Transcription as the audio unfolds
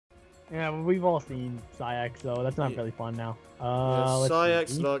Yeah, well, we've all seen Psyx, so that's not really fun now. Yeah, let's Psyx,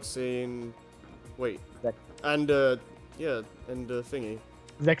 see. Luxine. Wait. And yeah, and thingy.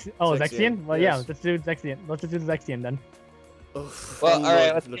 Zexion? Well, yes. yeah, let's do Zexion. Let's just do the Zexion then. Oh, Well, I'm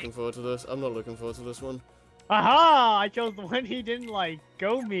alright, not looking forward to this. I'm not looking forward to this one. Aha! I chose the one he didn't like.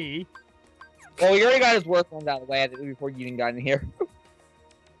 Go me. Well, we already got his work ones out of the way before you even got in here.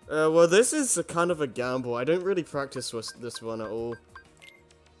 Well, this is a kind of a gamble. I don't really practice with this one at all.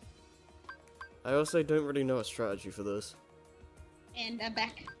 I also don't really know a strategy for this. And I'm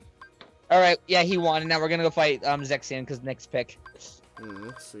back. Alright, yeah, he won, and now we're gonna go fight Zexion, because next pick.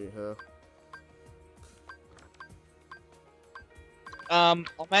 Let's see here. I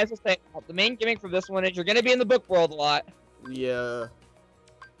might as well say, the main gimmick for this one is you're gonna be in the book world a lot. Yeah.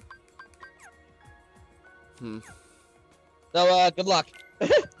 So, good luck.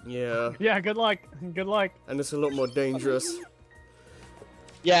 Yeah. Yeah, good luck. Good luck. And it's a lot more dangerous.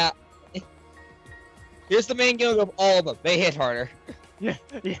 Yeah. Here's the main gimmick of all of them. They hit harder. Yeah,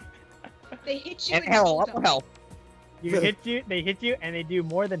 yeah. They hit you And and hell, you up don't. hell. They hit you, and they do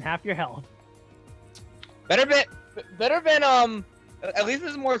more than half your health. Better than, at least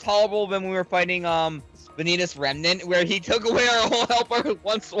this is more tolerable than when we were fighting, Vanitas Remnant, where he took away our whole health bar with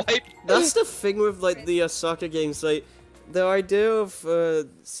one swipe. That's the thing with, like, the soccer games, like, the idea of,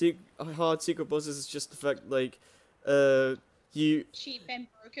 hard secret bosses is just the fact, like, you... Cheap and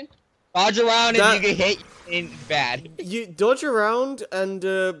broken. Dodge around and you get hit in bad. You dodge around and,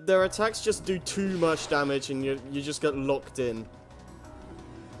 their attacks just do too much damage and you just get locked in.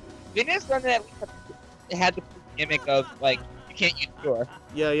 Vanitas Remnant had the gimmick of, like, you can't use cure.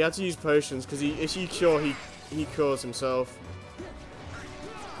 Yeah, you have to use potions, because if you cure, he cures himself.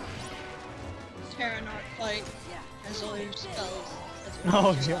 Terranort fight has all your spells.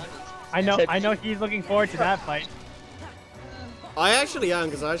 Oh, yeah. I know he's looking forward to that fight. I actually am,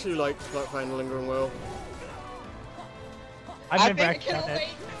 because I actually like playing Lingering Will. I've never I actually cannot done it.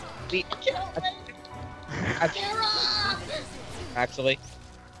 wait. I cannot wait. Terra! Actually.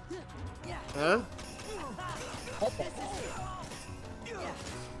 Huh? The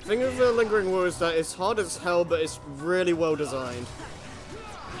thing with Lingering Will is that it's hard as hell, but it's really well designed.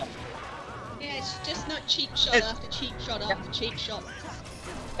 Yeah, it's just not cheap shot after cheap shot after cheap shot.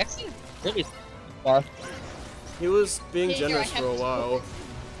 Actually, really far. He was being Here, generous I for a have while.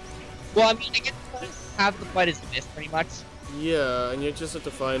 Well, I mean, I guess half the fight is missed, pretty much. Yeah, and you just have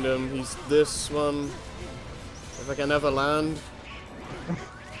to find him. He's this one. If I can ever land.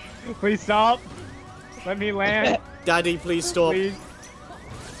 Please stop. Let me land. Daddy, please stop. Please.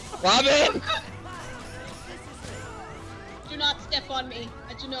 Robin! Do not step on me.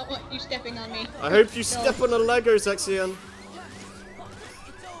 I do not want you stepping on me. I hope you step on a Lego, Zexion.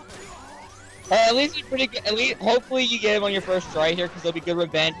 At least he's pretty good. At least, hopefully, you get him on your first try here, because there'll be good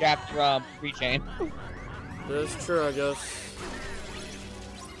revenge after pre-chain. That's true, I guess.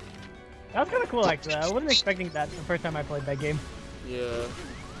 That was kind of cool, actually. I wasn't expecting that the first time I played that game. Yeah.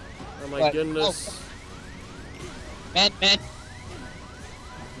 Oh my But- goodness. Man.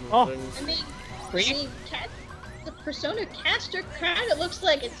 Oh. Things. I mean, the Persona caster kind of looks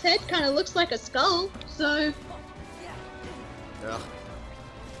like its head kind of looks like a skull. So Yeah.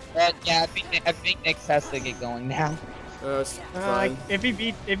 But yeah, I think Nick's has to get going now. It's fine. If he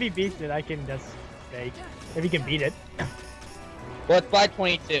beats it, I can just stay. If he can beat it. Well, it's by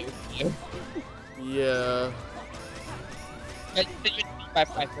 22. Yeah. It's by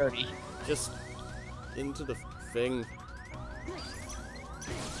 5:30. Just into the thing.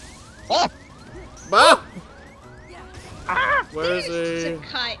 Oh! Ah! Ah! Where is he? There's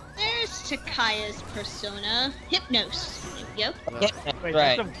Takaya's Persona. Hypnos. There we go. Yeah, Wait,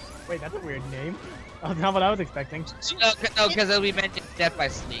 right. that's a weird name. That's not what I was expecting. No, because we mentioned death by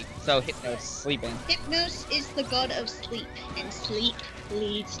sleep. So Hypnos, sleeping. Hypnos is the god of sleep, and sleep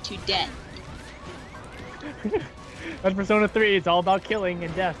leads to death. That's Persona 3. It's all about killing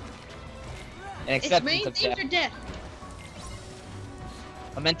and death. And Its acceptance main of themes death. are death.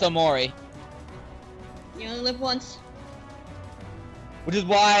 Memento Mori. You only live once. Which is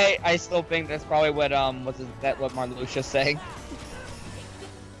why I still think that's probably what what Marluxia's saying.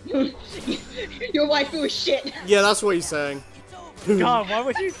 Your waifu is shit. Yeah, that's what he's saying. God, why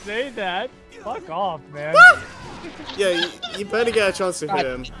would you say that? Fuck off, man. Yeah, you better get a chance to hit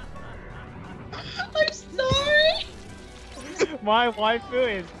him. I'm sorry. My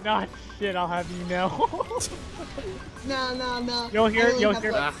waifu is not shit, I'll have you know. No. You'll hear, I only you'll have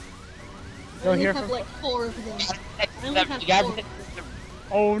hear, like- you'll I only hear have from like 4 of them. I only have You gotta 4. hit-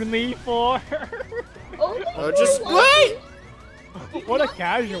 only 4. Oh, Just wait! What a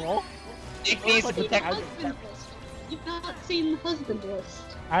casual. Nick needs to You've protect. husband list. You've not seen the husband list.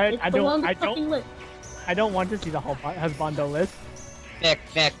 It's the longest fucking list. I don't want to see the whole husbando list. Nick,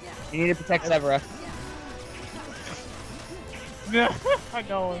 you need to protect Severa. No,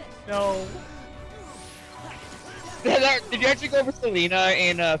 no. Did you actually go for Selena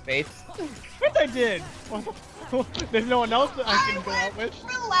in Faith? Yes, I did. There's no one else that I can go out with. For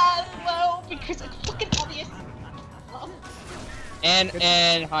Laszlo because it's fucking obvious. And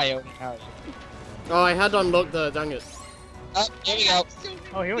Hayo. Oh, I had unlocked the. Dang it. Oh, here we go.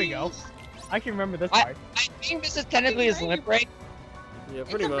 Oh, here we go. I can remember this part. I think this is technically his limit break. Yeah,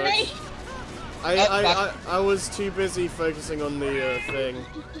 pretty much. I was too busy focusing on the thing.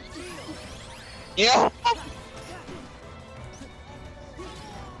 Yeah.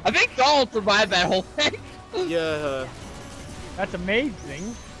 I think Donald survived that whole thing. Yeah. That's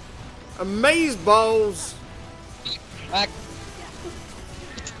amazing. Amaze balls. Back.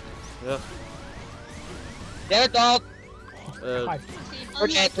 Yeah. There, Donald. We're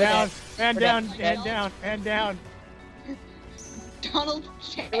down, man down, man down, man down. Donald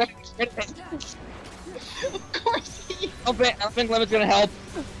checked. Of course he is. I don't think Lemon's gonna help.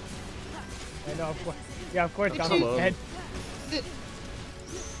 I know, of course. Yeah, of course, Come Donald's on. dead.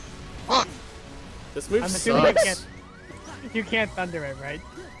 This move I'm assuming sucks. you can't thunder it, right?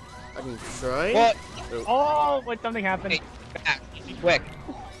 I can try. What? Oh, wait, something happened. Hey, back. Quick.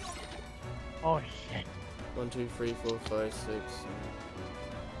 Oh, shit. 1, 2, 3, 4, 5, 6.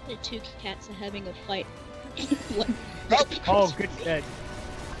 The two cats are having a fight. Oh, good shit.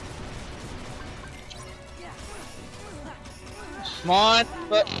 Come on.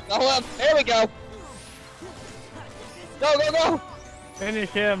 Go up. There we go. Go. Finish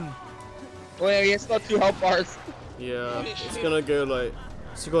him. Wait, he has got 2 health bars. Yeah, it's gonna go like.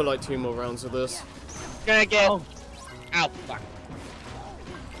 It's got like 2 more rounds of this. He's gonna get. Oh. Ow, fuck.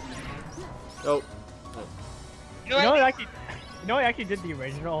 Oh. You You know what? what actually did the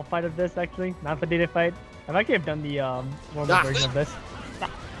original fight of this, actually? Not the data fight. I've actually have done the normal version of this.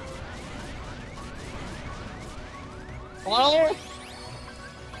 Donald?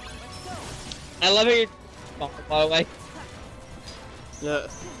 I love it. By the way. Yeah.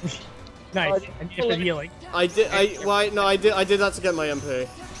 Nice. I need it for healing. I did that to get my MP.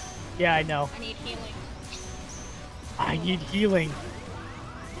 Yeah, I know. I need healing. I need healing.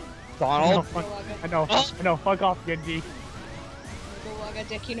 Donald? I know. Fuck off, Genji.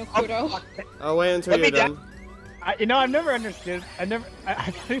 I'll wait until Let you're me done. You know, I've never understood. I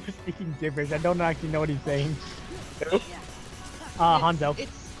thought he was speaking gibberish. I don't actually know what he's saying. Hanzo.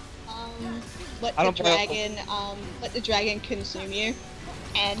 It's let the dragon consume you,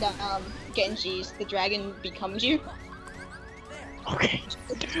 and Genji's the dragon becomes you. Okay.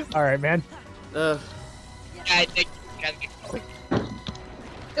 All right, man. Yeah, I think you gotta get going.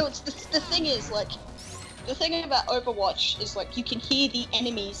 No, the thing is, like, the thing about Overwatch is, like, you can hear the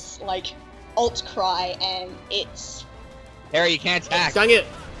enemies, like, alt cry, and it's Harry, you can't attack. Dang it!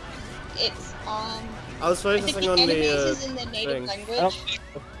 I I was think focusing the on enemies the is in the native thing. language,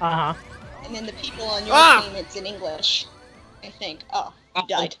 Uh huh. and then the people on your team, it's in English. I think. Oh, you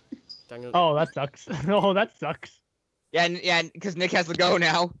died. Dang it. Oh, that sucks. Oh, that sucks. Yeah, because Nick has to go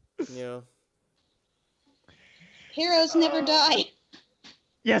now. Yeah. Heroes never die.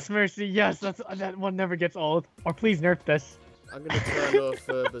 Yes, Mercy. Yes, that one never gets old. Or please nerf this. I'm gonna turn off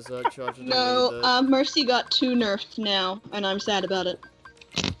Berserk Charge. I don't need No, that. Mercy got 2 nerfed now, and I'm sad about it.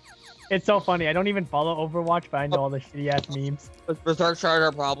 It's so funny. I don't even follow Overwatch, but I know all the shitty ass memes. Was Berserk Charge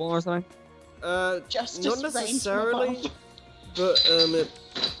our problem or something? Justice not reigns from necessarily, above. but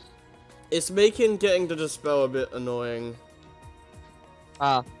it's making getting the dispel a bit annoying.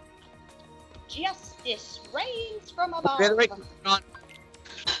 Justice reigns from above. The other way, not.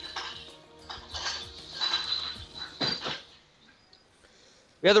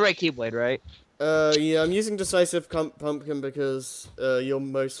 The other way Keyblade, right? Yeah, I'm using Decisive Pumpkin because you're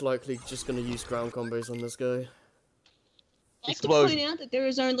most likely just gonna use ground combos on this guy. I'd like to point out that there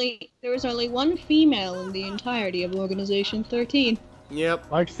was only one female in the entirety of Organization 13. Yep.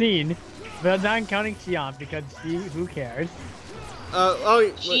 Larxene, but not counting Xion because who cares?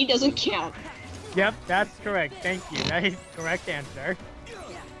 She doesn't count. Yep, that's correct. Thank you. That is correct answer.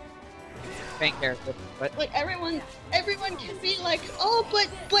 Main character, but Like everyone can be like, oh,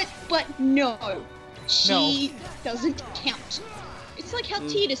 but no, she doesn't count. It's like how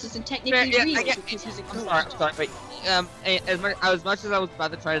Tidus isn't technically real because he's a god. I'm sorry, wait. As much as I was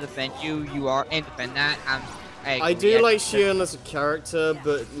about to try to defend you, and defend that. I do like Xion as a character,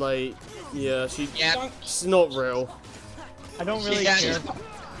 but like, yeah, she's not real. I don't really care.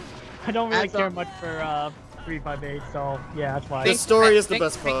 I don't really care much for 358, so yeah, that's why. The story is the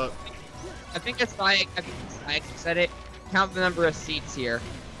best part. I think it's like, who said it. Count the number of seats here.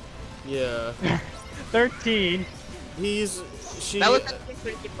 Yeah. 13. She. That was actually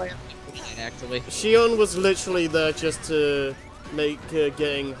pretty good player, actually. Shion was literally there just to make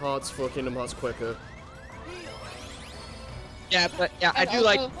getting hearts for Kingdom Hearts quicker. Yeah, but yeah, I And do also,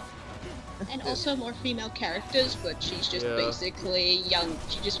 like. And also more female characters, but she's just basically young.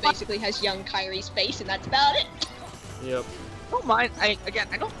 She just basically has young Kyrie's face, and that's about it. Yep. I don't mind. I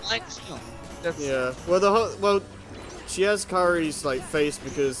don't mind Shion. Yeah. Well, she has Kyrie's like face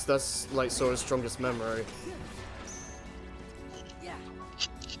because that's like Sora's strongest memory.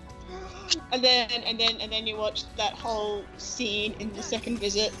 And then you watch that whole scene in the second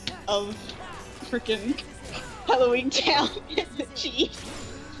visit of freaking Halloween Town. The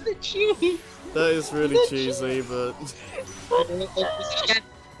cheese. That is really cheesy, but.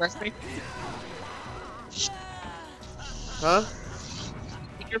 Press me. Huh?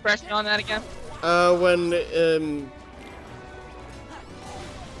 Can you refresh me on that again? When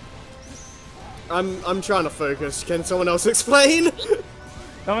I'm trying to focus. Can someone else explain?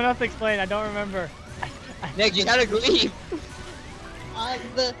 Someone else explain. I don't remember. Nick, you gotta leave.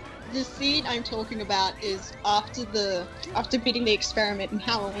 The scene I'm talking about is after beating the experiment in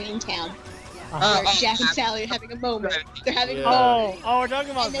Halloween Town. Where Jack and Sally are having a moment. They're having a moment. Oh, we're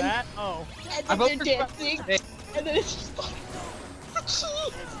talking about then- that? Oh. And then they're dancing. And then it's just like the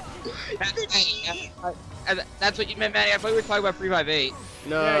cheese. That's what you meant, Manny. I thought we were talking about 358.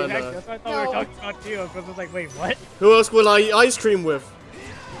 No, Yeah, exactly. no. That's what I thought we were talking about too. Because I was like, wait, what? Who else will I eat ice cream with?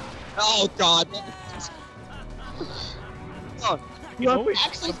 Oh God. Oh,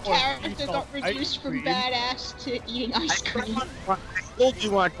 Actually, character got reduced from badass to eating ice cream. I still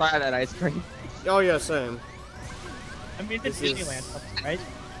do want to try that ice cream. Oh yeah, same. I mean, it's Disneyland, right?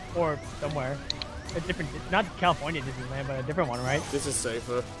 Or somewhere. A different, not California Disneyland, but a different one, right? This is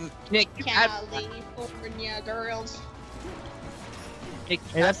safer. Nick, you had. California girls. Nick,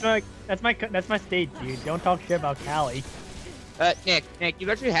 Hey, that's my state, dude. Don't talk shit about Cali. Nick, you've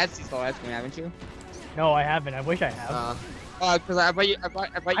actually had sea salt ice cream, haven't you? No, I haven't. I wish I have. Because I bet you.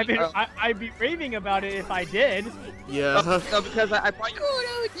 I'd be raving about it if I did. Yeah. No, because I brought you.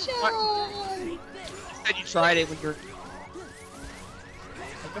 Kudo-chan! You said you tried it when you were.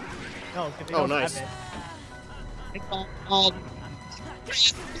 No, because they Oh, don't nice. have it.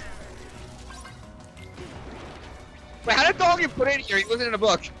 Wait, how did Doggy put it in here? He wasn't in a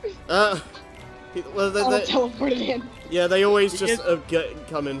book. Well, I'll teleport it in. yeah, they always just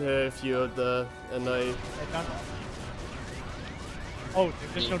come in here if you're there, and they. Oh,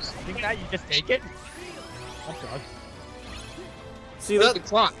 there's no taking that? You just take it? That's drugs. See Wait, that?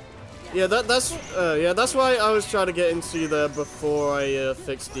 it's not. Yeah, that's why I was trying to get into there before I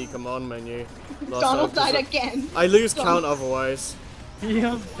fixed the command menu. Donald died again. I lose count otherwise.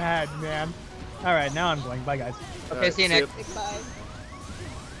 Feels bad, man. Alright, now I'm going. Bye, guys. Okay, Alright, see you, Nick. Goodbye.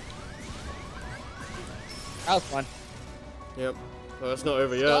 That was fun. Yep. Well, it's not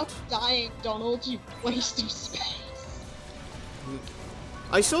over Stop yet. dying, Donald, you waste of space.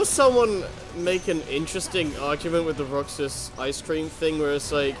 I saw someone make an interesting argument with the Roxas ice cream thing, where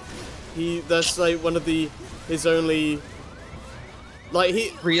it's like, that's like one of his only, like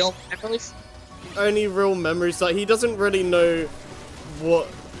Real memories? only real memories. Like he doesn't really know what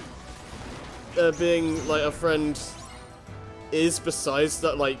being like a friend is besides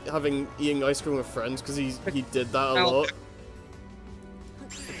that, like eating ice cream with friends, because he did that a lot.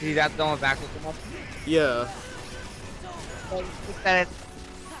 He's at the one backwards enough. Yeah. I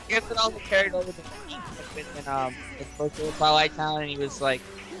guess it also carried over to in Twilight Town, and he was like,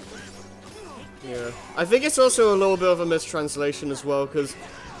 Yeah. I think it's also a little bit of a mistranslation as well, because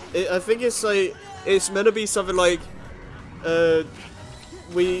I think it's like it's meant to be something like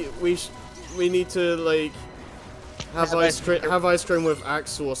we need to like have ice cream with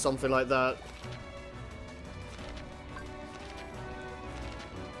Axel or something like that.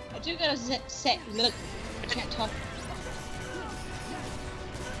 I do gotta look. I can't talk.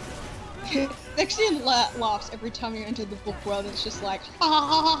 Zexion laughs every time you enter the book world. It's just like, ha ha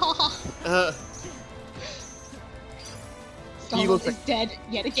ha ha ha. Donald is dead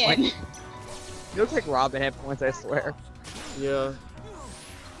yet again. Wait. He looks like Robin at points, I swear. Yeah.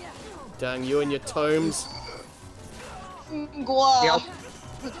 Dang, you and your tomes. Ngwa.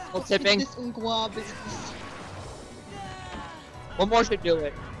 Yep. Well, tipping. This Ngwa business. One more should do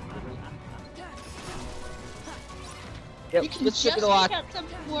it. Yep, You can let's just skip it a make lot. out some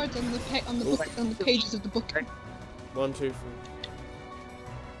words on the pages of the book. 1, 2, 3.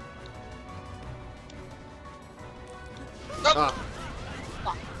 Ah.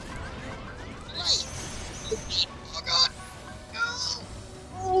 Oh god.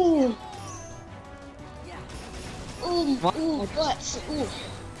 Ooh. Ooh, ooh, butts. Ooh.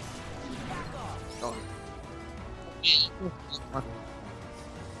 Oh.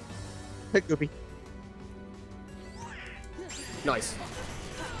 Pick Goopy. Nice.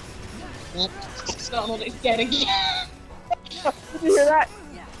 Donald is dead again. Did you hear that?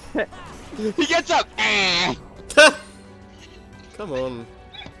 He gets up. Ah. Come on.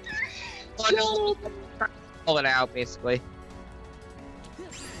 Oh, no. Pull it out, basically.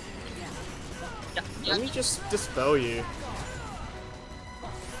 Let me just dispel you.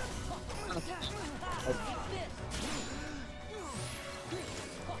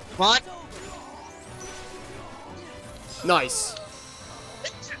 Come on. Nice.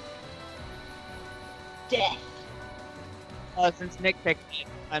 Death. Since Nick picked it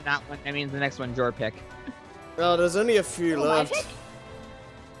on that one, that means the next one your pick. Oh, there's only a few Oh, my left. pick?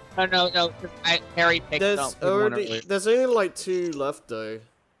 Oh no, because Harry picked There's there's only like 2 left though.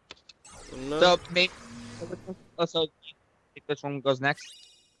 No. So maybe. Also, think which one goes next?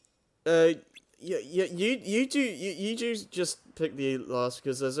 Yeah, you do just pick the last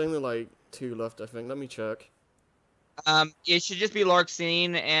because there's only like 2 left. I think. Let me check. It should just be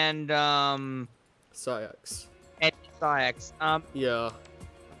Larxene and Sayax. and Sayax. Yeah.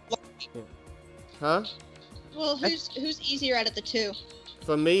 Huh? Well, who's easier out of the two?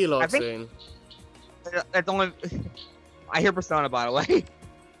 For me, I think- Larxene. That's only. I hear Persona, by the way.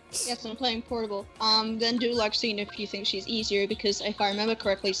 Yes, I'm playing portable. Then do Larxene if you think she's easier, because if I remember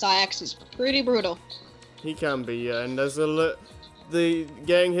correctly, Sayax is pretty brutal. He can be, yeah, and there's the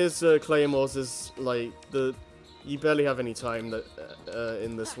getting his claymores is like you barely have any time that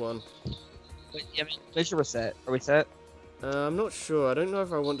in this one. But, I mean, make sure we're set. Are we set? I'm not sure. I don't know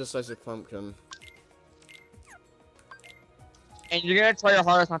if I want Decisive Pumpkin. And you're gonna try your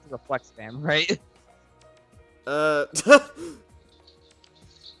hardest not to reflect spam, right?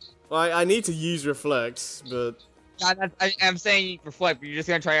 Well, I need to use Reflex, but I'm saying reflect, but you're just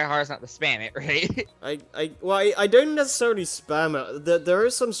gonna try your hardest not to spam it, right? I don't necessarily spam it. There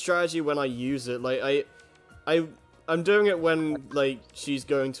is some strategy when I use it. Like I'm doing it when like she's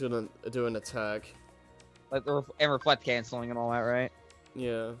going to do an attack. Like and reflect canceling and all that, right?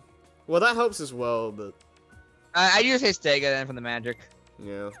 Yeah. Well, that helps as well, but I use Histega then for the magic.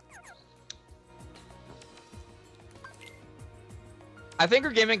 yeah. I think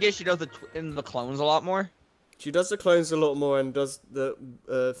her gimmick is she does in the clones a lot more. She does the clones a lot more and does the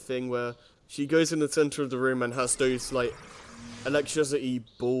thing where she goes in the center of the room and has those like electricity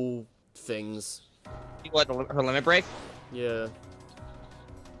ball things. What, her limit break? Yeah.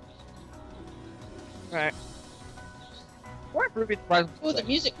 Alright. What Ruby surprised? Oh, the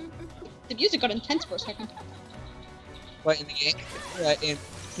music got intense for a second. What in the game? In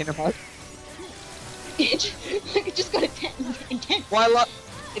Kingdom Hearts? It just got intense. Well, I love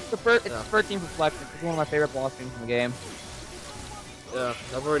it's the 13th reflection. It's one of my favorite boss things in the game. Yeah,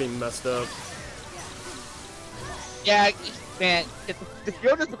 I've already messed up. Yeah, man, the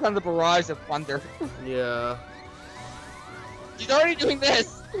field just becomes a barrage of thunder. Yeah. She's already doing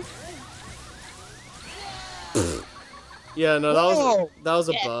this. Yeah, no, that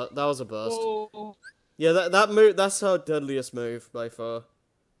was a burst. Oh. Yeah, that move, that's her deadliest move by far.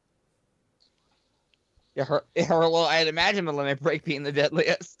 Yeah, her. Well, I'd imagine the limit break being the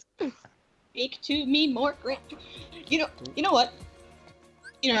deadliest. Speak to me more, Grant. You know what?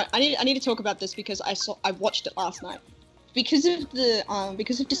 I need to talk about this because I watched it last night. Because of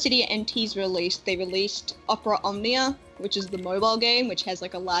Dissidia NT's release, they released Opera Omnia, which is the mobile game, which has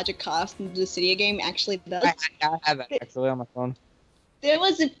like a larger cast than the Dissidia game actually does. I have that actually on my phone. There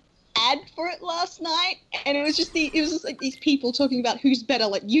was an ad for it last night, and it was just like these people talking about who's better,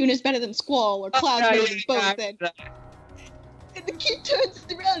 like Yuna's better than Squall, or Cloud's better than both. And the kid turns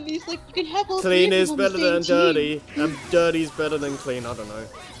around and he's like, "You can have all Clean three of is them on better the than same dirty, and dirty's better than clean. I don't know.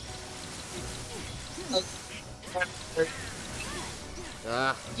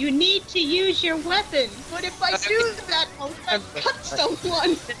 Ah. You need to use your weapon, but if I do that, I'll cut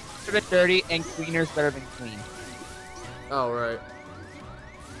someone." Better than dirty and cleaner's better than clean. Oh right.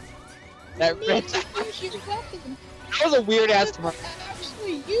 You need to use your weapon. That was a weird ass If I commercial.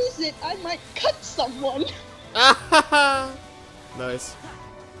 actually use it, I might cut someone. Nice.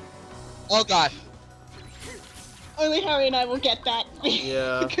 Oh god. Only Harry and I will get that.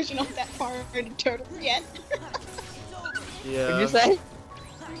 Yeah. Because you're not that far into Turtles yet. Yeah. What did you say?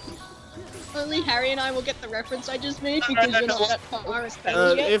 Only Harry and I will get the reference I just made because you're not that far into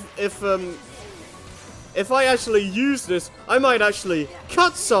Turtles yet. If I actually use this, I might actually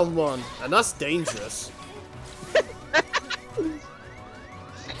cut someone, and that's dangerous. It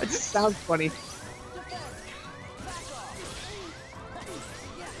just sounds funny.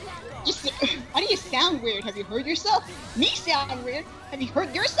 Why do you sound weird? Have you heard yourself? Me sound weird. Have you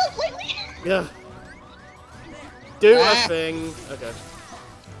heard yourself lately? Yeah. Do a thing. Okay.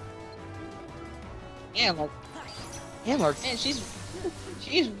 Damn, Mark. Man, she's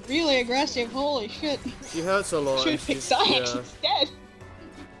really aggressive. Holy shit. She hurts a lot. Should and pick she's- Science yeah. instead.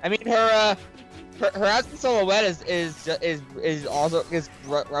 I mean, her Aspen silhouette is also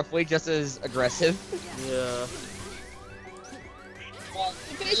roughly just as aggressive. Yeah.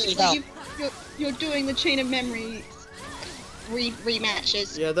 Basically, you're doing the chain of memory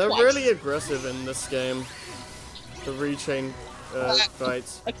rematches. Yeah, they're twice. really aggressive in this game. The rechain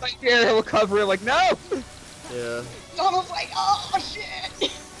fights. It's like your recovery, like no. Yeah. Donald's like, oh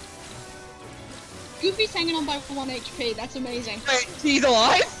shit. Goofy's hanging on by 1 HP. That's amazing. Wait, he's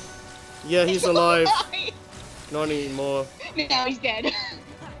alive? Yeah, he's alive. Not anymore. Now he's dead.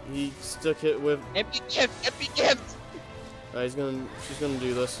 He stuck it with. Empty gift. She's gonna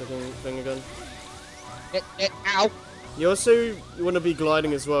do this thing again. Ow. You also want to be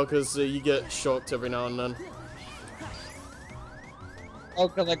gliding as well, because you get shocked every now and then. Oh,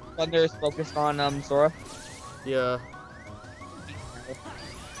 cause like Thunder is focused on Sora. Yeah.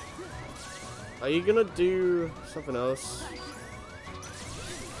 Are you gonna do something else?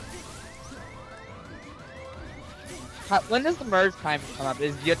 When does the merge time come up?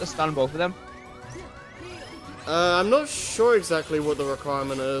 Is you have to stun both of them? I'm not sure exactly what the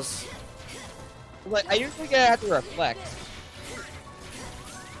requirement is. Like I usually have to reflect.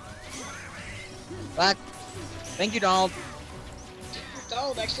 Black. Thank you, Donald.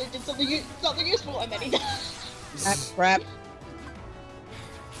 Donald actually did something useful, and then he died. Crap.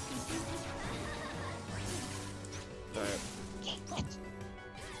 Alright.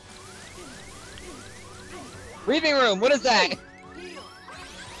 Breathing room. What is that?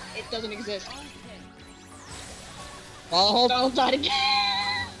 It doesn't exist. Hold. Donald died again.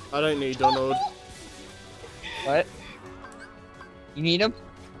 I don't need Donald. What? You need him?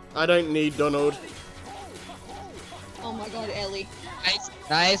 I don't need Donald. Oh my god, Ellie.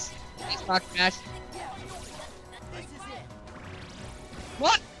 Nice. Nice knock smash.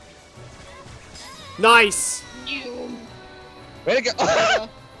 What? Nice! You. Way to go.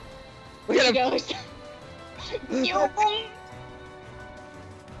 Look at him. Goes. You.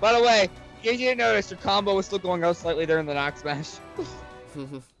 By the way, in case you didn't notice, your combo was still going out slightly during the knock smash.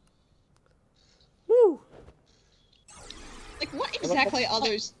 Woo! Like, what exactly are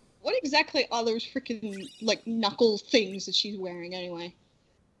those? What exactly are those freaking like knuckle things that she's wearing anyway?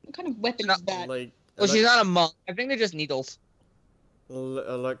 What kind of weapon is that? Like, Well, she's not a monk. I think they're just needles.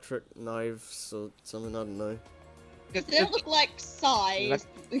 electric knives or something, I don't know. They don't look like scythes.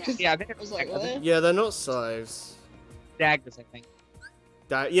 Because Yeah, I think I was like, what? Yeah, they're not scythes. daggers, I think.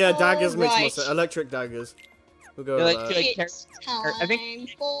 Yeah, Oh, daggers makes more right. sense. Electric daggers. We'll go They're with like- that. like It's time I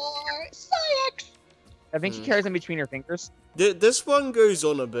think- for Cyx. I think she carries them between her fingers. This one goes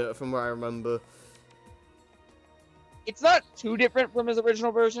on a bit from what I remember. It's not too different from his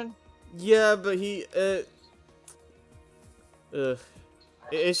original version. Yeah, but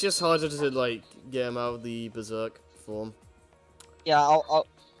it's just harder to like get him out of the berserk form. Yeah, I'll...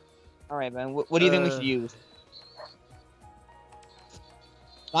 Alright, man. What do you think we should use?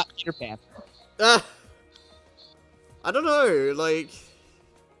 Not Peter Pan. Ah, I don't know. Like,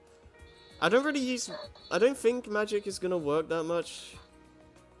 I don't think magic is gonna work that much.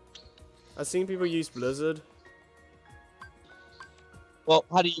 I've seen people use Blizzard. Well,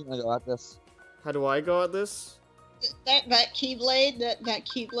 how do you want to go at this? How do I go at this? That keyblade, that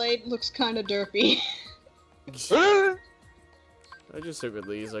keyblade looks kind of derpy. I just stick with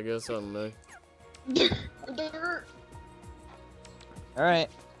these, I guess. I don't know. Alright,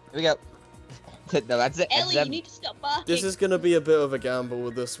 here we go. No, that's it. Ellie, you need to stop barking. This is gonna be a bit of a gamble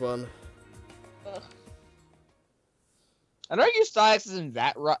with this one. Ugh. I know your Cyx isn't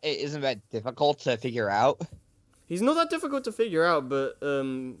that difficult to figure out. He's not that difficult to figure out, but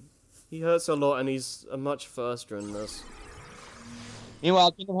he hurts a lot and he's much faster in this.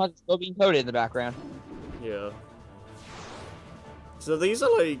 Meanwhile, Kingdom Hearts is still being coded in the background. Yeah. So these are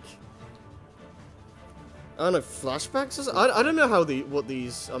like, I don't know, flashbacks or something? I don't know how what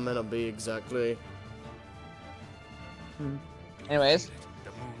these are meant to be exactly. Anyways,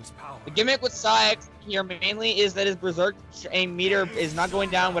 the gimmick with Cyx here mainly is that his berserk meter is not going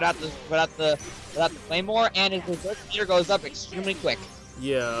down without the claymore, and his berserk meter goes up extremely quick.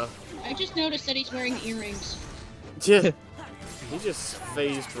 Yeah. I just noticed that he's wearing earrings. Yeah. He just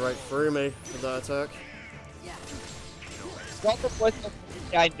phased right through me with that attack. Sculptor voice,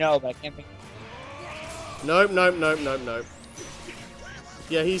 I know, but I can't think. Nope.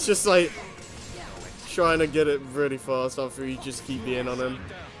 Yeah, he's just like trying to get it really fast after you just keep being on him.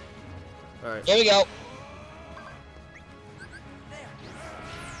 Alright. Here we go.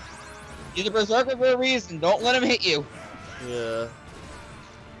 He's a berserker for a reason. Don't let him hit you. Yeah.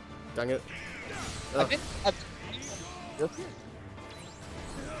 Dang it. I think,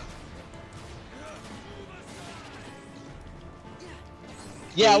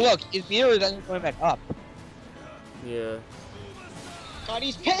 yeah, look, his meter is actually going back up. Yeah. God,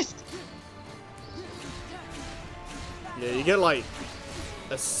 he's pissed. Yeah, you get like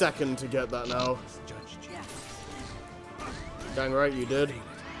a second to get that now. Dang right you did.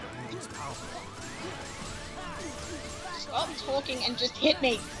 Stop talking and just hit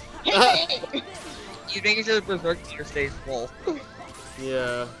me. Hit me. You making sure the berserk meter stays full.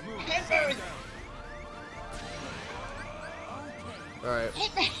 Yeah. Hit me. Alright.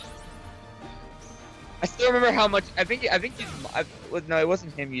 Hit me. I still remember how much. I think you. No, it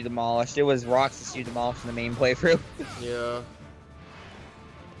wasn't him you demolished. It was Roxas you demolished in the main playthrough. Yeah.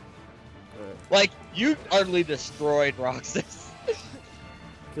 Like you utterly destroyed Roxas.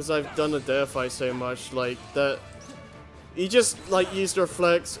 Because I've done the dare fight so much, like that. You just like used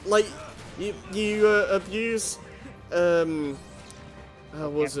reflex, like you abuse. How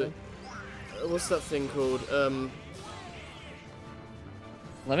was it? What's that thing called?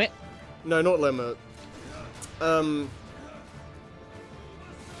 Limit. No, not limit.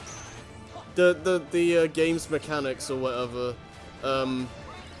 The game's mechanics or whatever.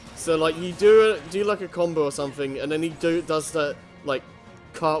 So like you do like a combo or something, and then he does that like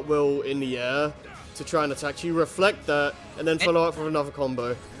cartwheel in the air to try and attack you. Reflect that, and then follow up with another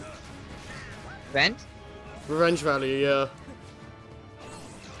combo. Vent. Revenge value, yeah.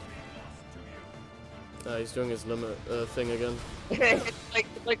 He's doing his limit thing again.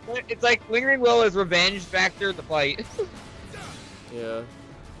 it's like Lingering Will is revenge factor the fight. Yeah.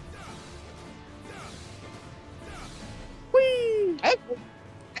 Whee!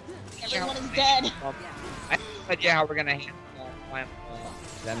 Everyone is dead. I have no idea how we're gonna handle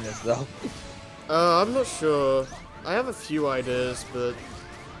this though. I'm not sure. I have a few ideas, but.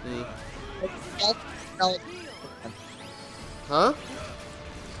 Huh?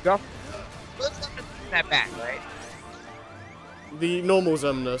 Go. That back, right? The normal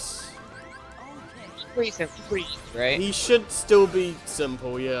Zemnis. Pretty simple, pretty easy, right? He should still be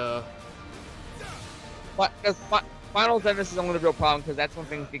simple, yeah. But because Final Zemnis is only the real problem because that's when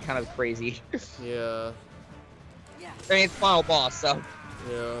things get kind of crazy. Yeah. I mean, it's final boss, so.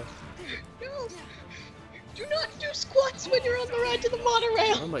 Yeah. No. Do not do squats when you're on the ride to the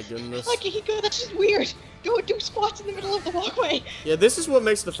monorail. Oh my goodness. Like, Hiko, that's just weird. Don't do squats in the middle of the walkway. Yeah, this is what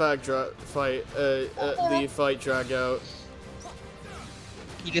makes the fight drag out.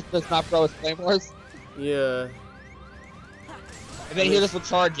 He just does not throw his claymores. Yeah. And then he just will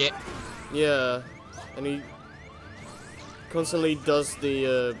charge it. Yeah. And he constantly does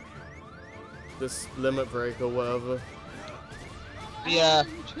the this limit break or whatever. The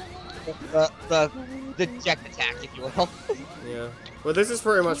eject attack, if you will. Yeah. Well, this is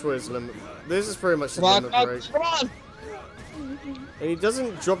pretty much what his limit. This is pretty much the Come limit on, break. come on! And he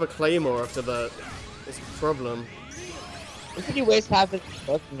doesn't drop a claymore after that. It's a problem. Looks like he wastes half his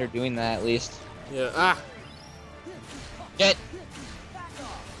health when you're doing that, at least. Yeah. Ah. Get.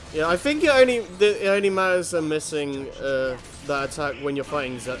 Yeah, I think it only matters missing that attack when you're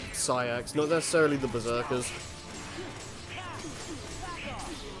fighting Sayax, not necessarily the Berserkers.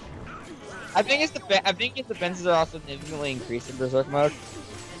 I think his defenses are also significantly increased in Berserk mode.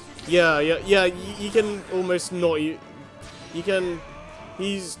 Yeah. You can almost not. You can.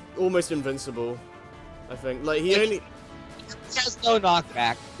 He's almost invincible. I think. Like he only. He has no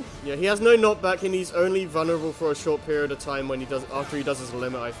knockback. Yeah, he has no knockback, and he's only vulnerable for a short period of time when after he does his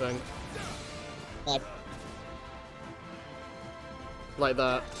limit. I think. Like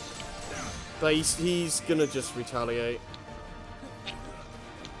that. But he's gonna just retaliate.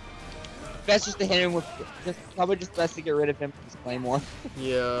 Best just to hit him with, probably just best to get rid of him with his claymore.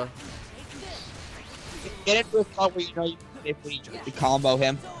 Yeah. Get into a spot where you know you can safely combo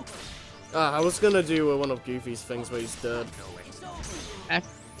him. Ah, I was gonna do one of Goofy's things where he's dead. I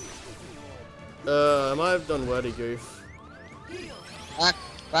might have done Wordy Goof.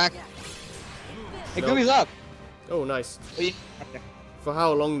 Back. Hey, No. Goofy's up. Oh, nice. Wait, For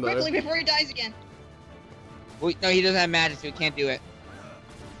how long though? Quickly before he dies again. no, he doesn't have magic, so he can't do it.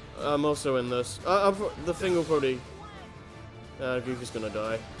 I'm also in this. The thing will probably. Goofy's gonna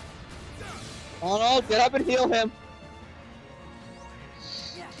die. Oh no, get up and heal him.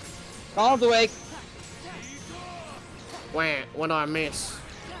 Donald's awake. Wah, what I miss?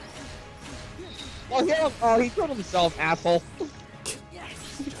 Oh, heal him. Oh, he killed himself, asshole.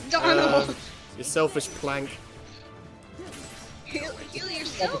 Donald! You selfish plank. Heal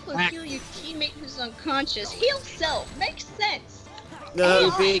yourself or heal your teammate who's unconscious. Heal self. Makes sense.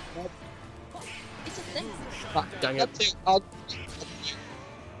 No. Goofy. Dang it. I'll-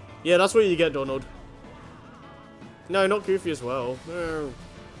 Yeah, that's what you get, Donald. No, not Goofy as well. No.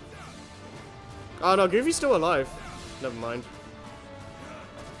 Oh no, Goofy's still alive. Never mind.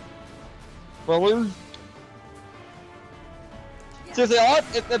 Fellers. Seriously,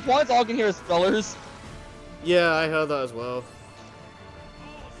 if the points all I can hear is fellers. Yeah, I heard that as well.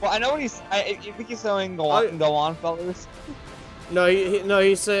 Well, I know what I think he's saying go on, fellers. No,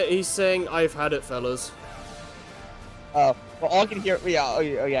 he's saying I've had it, fellas. Oh, well, all I can hear,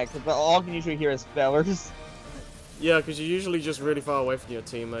 yeah, cause all I can usually hear is fellers. Yeah, because you're usually just really far away from your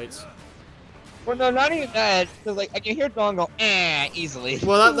teammates. Well, no, not even that, cause like I can hear Don go, easily.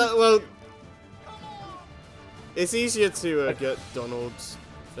 Well, well, it's easier to get Donald's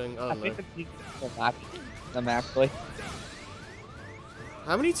thing. I don't know. I'm actually.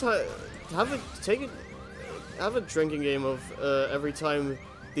 How many times have a drinking game of every time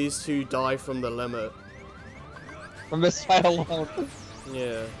these two die from the limit? From this fight alone.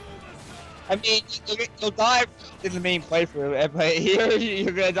 Yeah. I mean, you'll die in the main playthrough, but here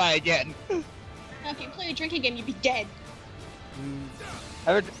you're gonna die again. Now, if you play a drinking game, you'd be dead.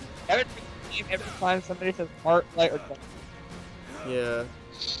 Every time somebody says heart, light, or death. Yeah.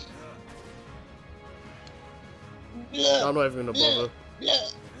 I'm not even gonna bother.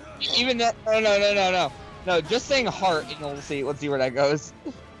 Even that, no, just saying heart, and let's see where that goes.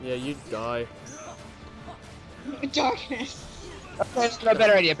 Yeah, you die. Darkness. Okay, no,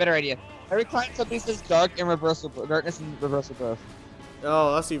 better idea. Every time somebody says darkness and reversal growth.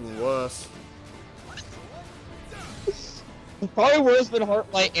 Oh, that's even worse. Probably worse than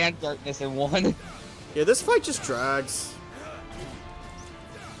heart, light, and darkness in one. Yeah, this fight just drags.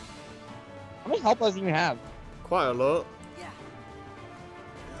 How many health does he even have? Quite a lot.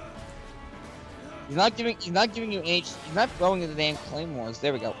 He's not giving you any. He's not throwing the damn claymores.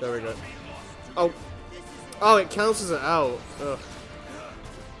 There we go. There we go. Oh. Oh, it cancels it out. Ugh.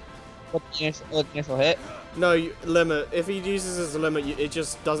 What the initial hit? No, limit. If he uses his limit, it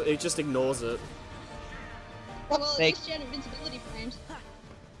just ignores it. Well, at Sake. least you had invincibility frames.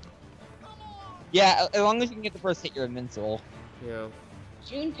 Yeah, as long as you can get the first hit, you're invincible. Yeah.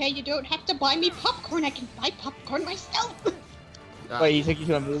 Junpei, you don't have to buy me popcorn. I can buy popcorn myself. Wait, he took you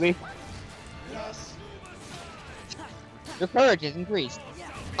to a movie? Yes. Your courage is increased.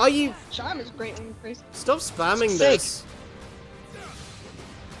 Are you? Charm is greatly increased. Stop spamming Sake. this.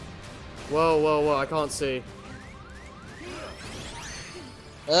 Whoa, I can't see.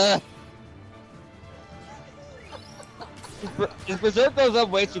 Ugh. His berserk goes up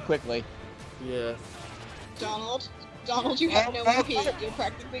way too quickly. Yeah. Donald, you have no MP. You're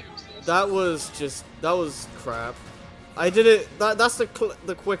practically useless. That was crap. I did it. That's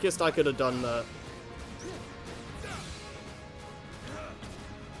the quickest I could have done there.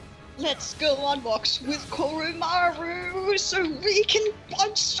 Let's go on walks with Koromaru so we can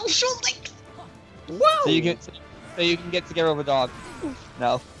punch social links. Wow. So you can get together with a dog.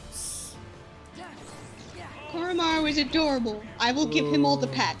 No. Koromaru is adorable. I will give him all the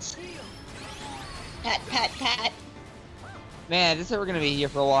pats. Pat. Man, this is we're gonna be here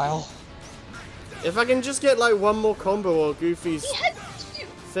for a while. If I can just get like one more combo or Goofy's He had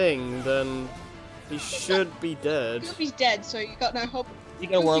thing, then he should be dead. Goofy's dead, so you got no hope. You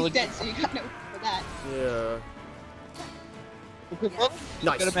got a Goofy's whirly. dead, so you got no hope for that. Yeah.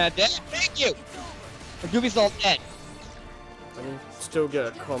 Nice. Got a mad dead. Thank you. The Goofy's all dead. I can still get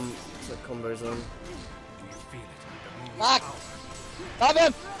a combo zone. Fuck. Stop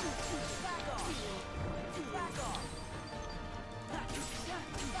him.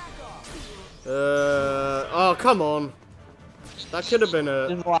 Oh, come on. That could have been a...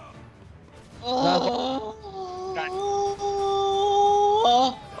 There's a lot. Oh.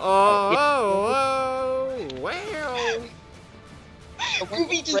 Oh, wow.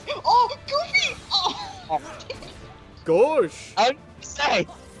 Goofy just. Oh, Goofy! Oh. Gosh. I was gonna say.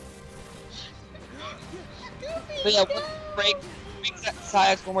 Goofy! But yeah, once we break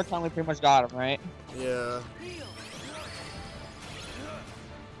Syax one more time, we pretty much got him, right? Yeah.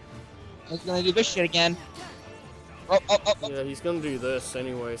 He's gonna do this shit again. Oh. Yeah, he's gonna do this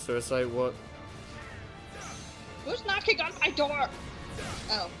anyway, so it's like, what? Who's knocking on my door?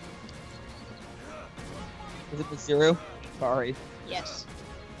 Oh, Is it the Zero? Sorry. yes.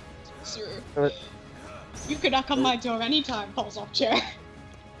 Sir. Uh, You can knock on my door anytime, falls off chair.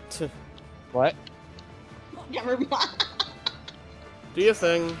 What? Never mind. Do your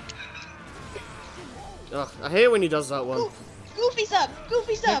thing. Ugh, I hate when he does that one. Goofy's up!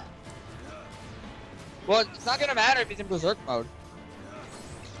 Goofy's up! Well, it's not gonna matter if he's in Berserk mode.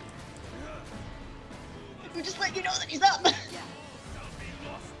 We'll just let you know that he's up!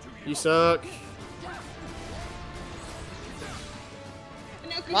 You suck.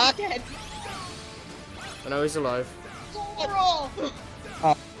 no, because Fuck. he's dead. I know he's alive. Roll.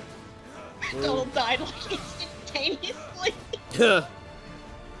 Oh. Donald died like instantaneously.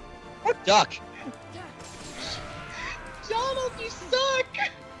 Oh, duck. Donald, you suck.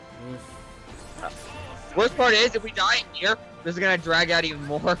 Worst part is, if we die here, this is gonna drag out even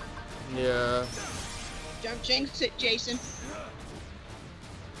more. Yeah. Don't jinx it, Jason.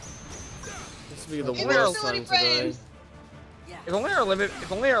 This would be the Okay. worst Invincibility time today. frames. If only our limit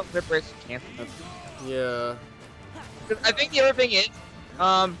breaks cancel. Yeah. I think the other thing is,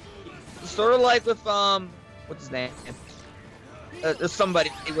 sort of like with what's his name? Somebody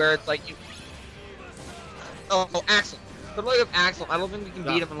where it's like you. Oh, Axel. Sort of like with Axel, I don't think we can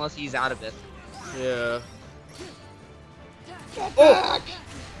beat him unless he's out of this. Yeah. Get Oh! back.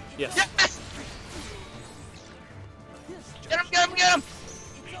 Yes. Yes! Get him! Get him! Get him!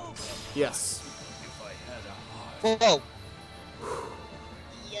 Yes. Whoa!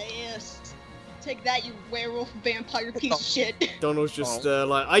 Yes. Take that, you werewolf vampire piece of shit. Donald's just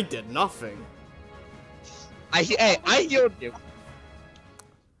like, I did nothing. I healed you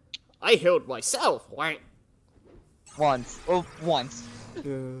I healed myself. Why? once. Well, once.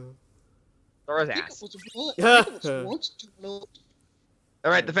 Or his ass. Yeah. All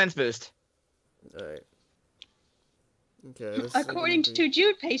right, defense boost. Alright. Okay. This According to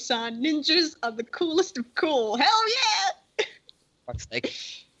Junpei-san, ninjas are the coolest of cool. Hell yeah! Fuck's sake.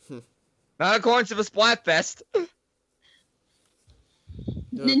 Not according to the Splatfest.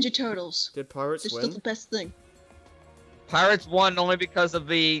 Ninja Turtles. Did Pirates They're still the win? best thing. Pirates won only because of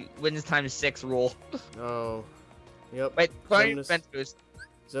the wins times 6 rule. Oh. Yep. Wait, according to Zemnis- defense boost.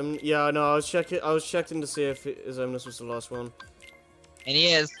 Yeah, no, I was checking to see if Zemnis was the last one. And he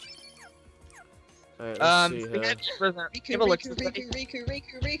is. Alright, let's see we here. have prisoner. Riku, Give a look.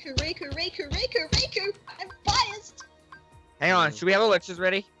 Riku. I'm biased. Hang on, should we have elixirs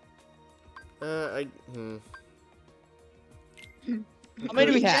ready? How How many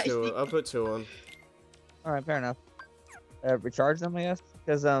do we have? I'll put 2 on. Alright, fair enough. Recharge them, I guess?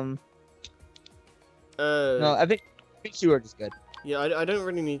 Because, no, No, I think 2 are just good. yeah, I don't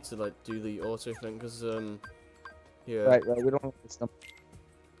really need to, like, do the auto thing, because, yeah. Right, we don't want to stump.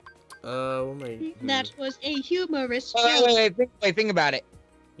 What am I... That was a humorous Wait, joke. think about it.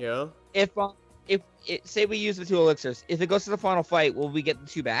 Yeah? If say we use the 2 elixirs, if it goes to the final fight, will we get the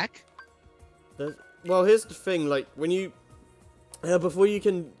 2 back? Well, here's the thing, like, when you... before you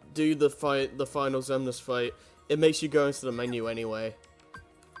can do the final Zemnis fight, it makes you go into the menu anyway.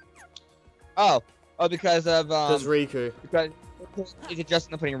 Oh, because of, Because Riku. because it's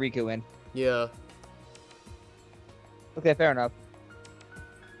adjusting to putting Riku in. Yeah. Okay, fair enough.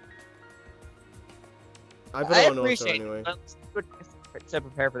 I put it on auto appreciate anyway. it. To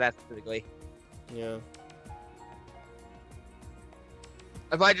prepare for that specifically. Yeah.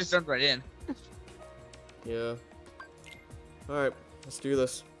 If I just jumped right in. Yeah. Alright, let's do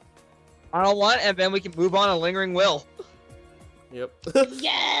this. I don't want, and then we can move on a lingering will. Yep.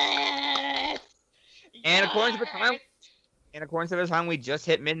 Yes! And according to the time, we just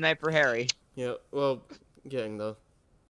hit midnight for Harry. Yeah, well, getting though.